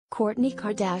Kourtney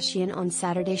Kardashian on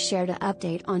Saturday shared an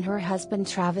update on her husband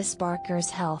Travis Barker's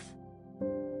health.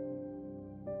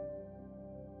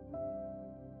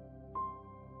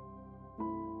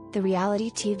 The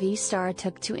reality TV star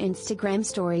took to Instagram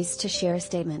stories to share a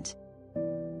statement.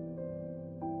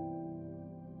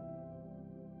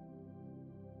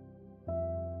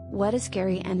 "What a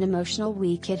scary and emotional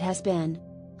week it has been.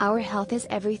 Our health is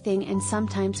everything and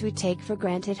sometimes we take for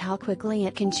granted how quickly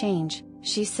it can change,"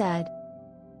 she said.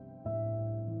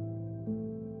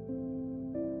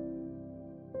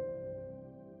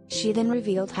 She then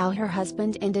revealed how her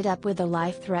husband ended up with a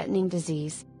life-threatening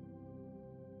disease.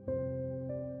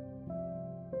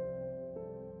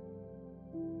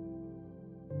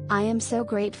 "I am so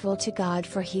grateful to God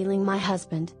for healing my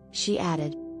husband," she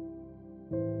added.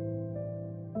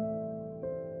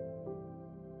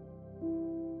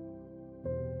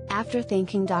 After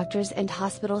thanking doctors and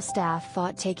hospital staff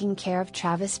for taking care of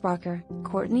Travis Barker,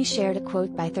 Kourtney shared a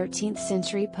quote by 13th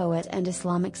century poet and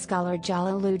Islamic scholar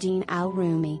Jalaluddin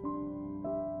al-Rumi.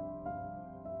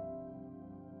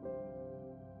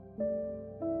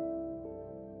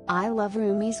 "I love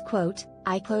Rumi's quote,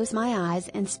 'I close my eyes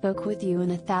and spoke with you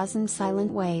in 1,000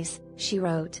 silent ways,'" she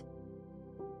wrote.